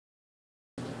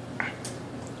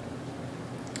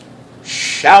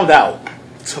shout out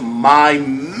to my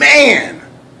man,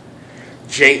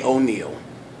 Jay O'Neal.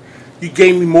 You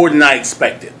gave me more than I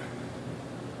expected.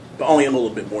 But only a little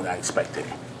bit more than I expected.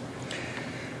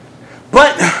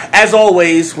 But, as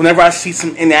always, whenever I see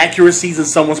some inaccuracies in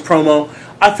someone's promo,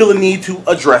 I feel a need to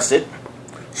address it.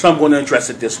 So I'm going to address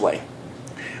it this way.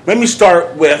 Let me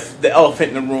start with the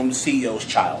elephant in the room, the CEO's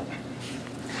child.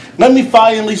 Let me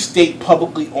finally state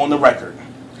publicly on the record,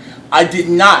 I did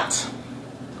not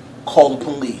call the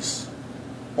police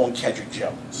on Kedrick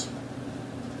Jones.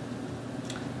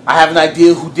 I have an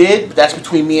idea who did, but that's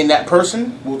between me and that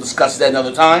person. We'll discuss that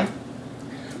another time.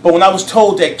 But when I was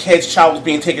told that Ked's child was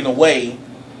being taken away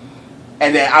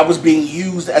and that I was being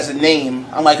used as a name,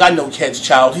 I'm like, I know Ked's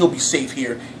child. He'll be safe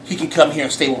here. He can come here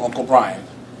and stay with Uncle Brian.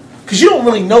 Because you don't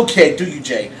really know Ked, do you,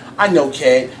 Jay? I know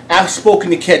Ked. I've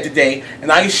spoken to Ked today,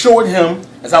 and I assured him,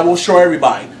 as I will assure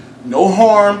everybody, no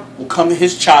harm will come to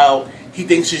his child. He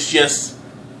thinks it's just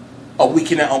a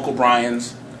weekend at Uncle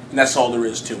Brian's, and that's all there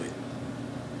is to it.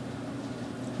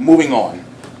 Moving on.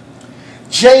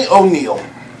 Jay O'Neal.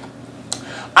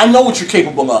 I know what you're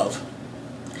capable of.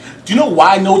 Do you know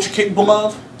why I know what you're capable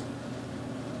of?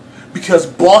 Because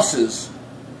bosses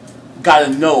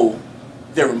gotta know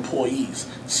their employees.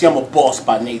 See, I'm a boss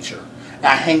by nature. And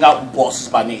I hang out with bosses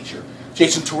by nature.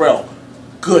 Jason Terrell,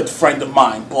 good friend of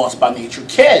mine, boss by nature.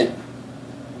 Ked,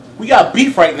 we got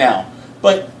beef right now,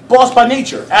 but boss by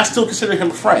nature. I still consider him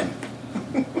a friend.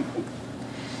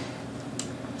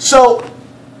 So,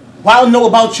 what I know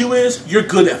about you is you're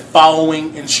good at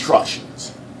following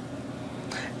instructions.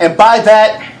 And by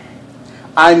that,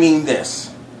 I mean this.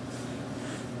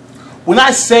 When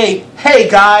I say, hey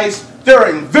guys, there are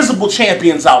invisible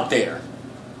champions out there,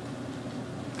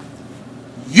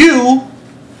 you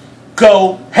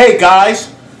go, hey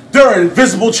guys, there are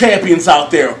invisible champions out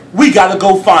there. We gotta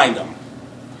go find them.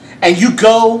 And you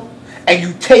go and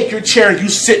you take your chair and you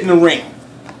sit in the ring.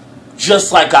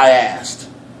 Just like I asked.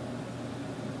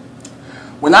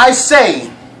 When I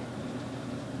say,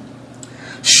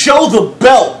 show the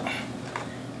belt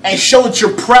and show that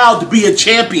you're proud to be a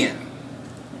champion,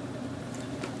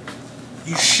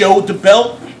 you showed the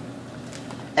belt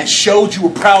and showed you were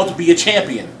proud to be a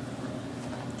champion.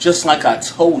 Just like I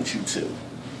told you to.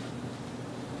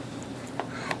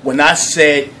 When I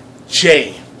said,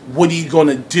 Jay, what are you going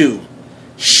to do?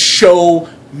 Show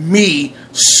me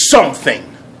something.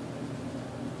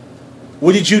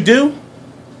 What did you do?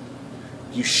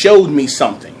 You showed me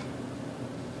something.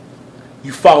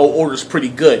 You follow orders pretty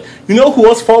good. You know who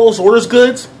else follows orders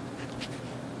good?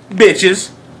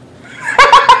 Bitches.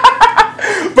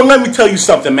 But let me tell you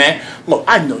something, man. Look,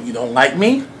 I know you don't like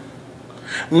me.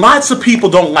 Lots of people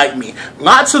don't like me.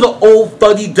 Lots of the old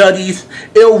fuddy-duddies,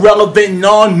 irrelevant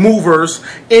non-movers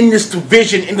in this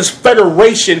division, in this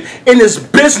federation, in this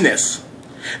business.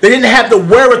 They didn't have the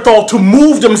wherewithal to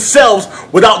move themselves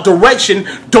without direction,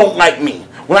 don't like me.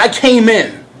 When I came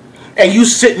in, and you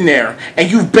sitting there,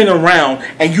 and you've been around,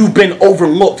 and you've been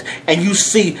overlooked, and you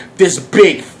see this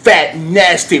big, fat,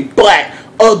 nasty, black,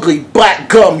 ugly, black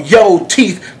gum, yellow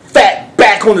teeth, fat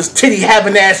back on his titty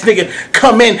having ass nigga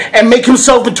come in and make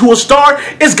himself into a star,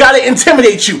 it's gotta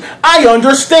intimidate you. I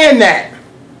understand that.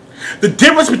 The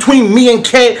difference between me and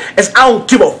Ked is I don't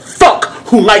give a fuck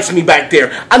who likes me back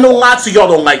there. I know lots of y'all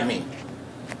don't like me.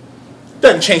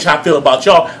 Doesn't change how I feel about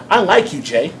y'all. I like you,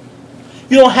 Jay.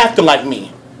 You don't have to like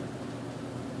me.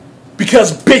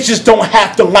 Because bitches don't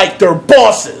have to like their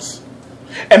bosses.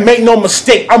 And make no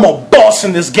mistake, I'm a boss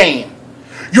in this game.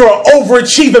 You're an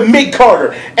overachieving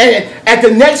mid-carder. And at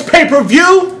the next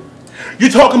pay-per-view, you're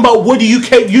talking about what you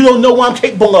don't know what I'm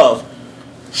capable of.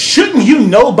 Shouldn't you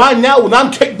know by now what I'm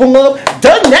capable of?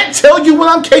 Doesn't that tell you what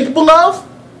I'm capable of?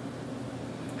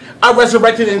 I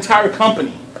resurrected an entire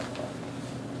company.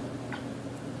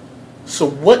 So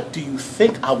what do you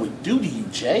think I would do to you,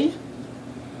 Jay?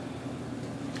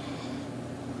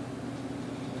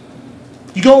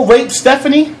 You gonna rape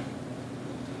Stephanie?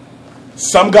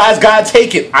 Some guys gotta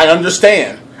take it. I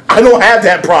understand. I don't have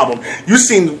that problem. You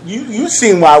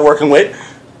seen what I'm working with.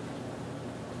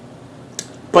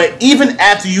 But even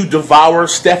after you devour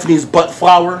Stephanie's butt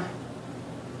flower,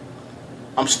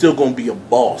 I'm still gonna be a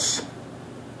boss.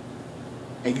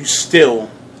 And you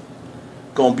still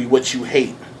gonna be what you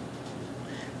hate.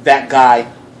 That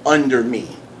guy under me.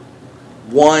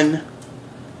 1,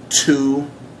 2,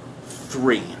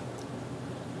 3.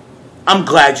 I'm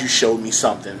glad you showed me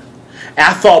something. And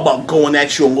I thought about going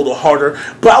at you a little harder,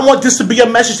 but I want this to be a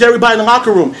message to everybody in the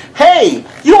locker room. Hey,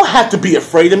 you don't have to be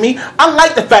afraid of me. I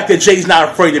like the fact that Jay's not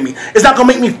afraid of me. It's not going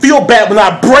to make me feel bad when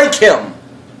I break him.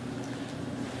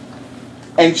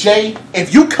 And Jay,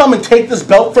 if you come and take this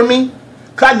belt from me,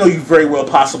 'Cause I know you very well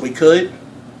possibly could.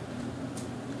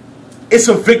 It's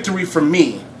a victory for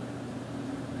me.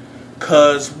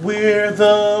 'Cause we're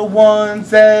the ones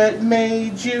that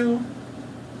made you.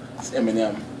 It's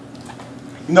Eminem.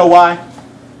 You know why?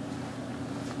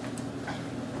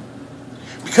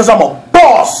 Because I'm a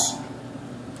boss.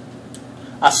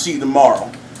 I'll see you tomorrow.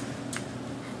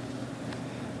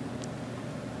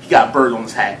 He got a bird on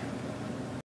his hat.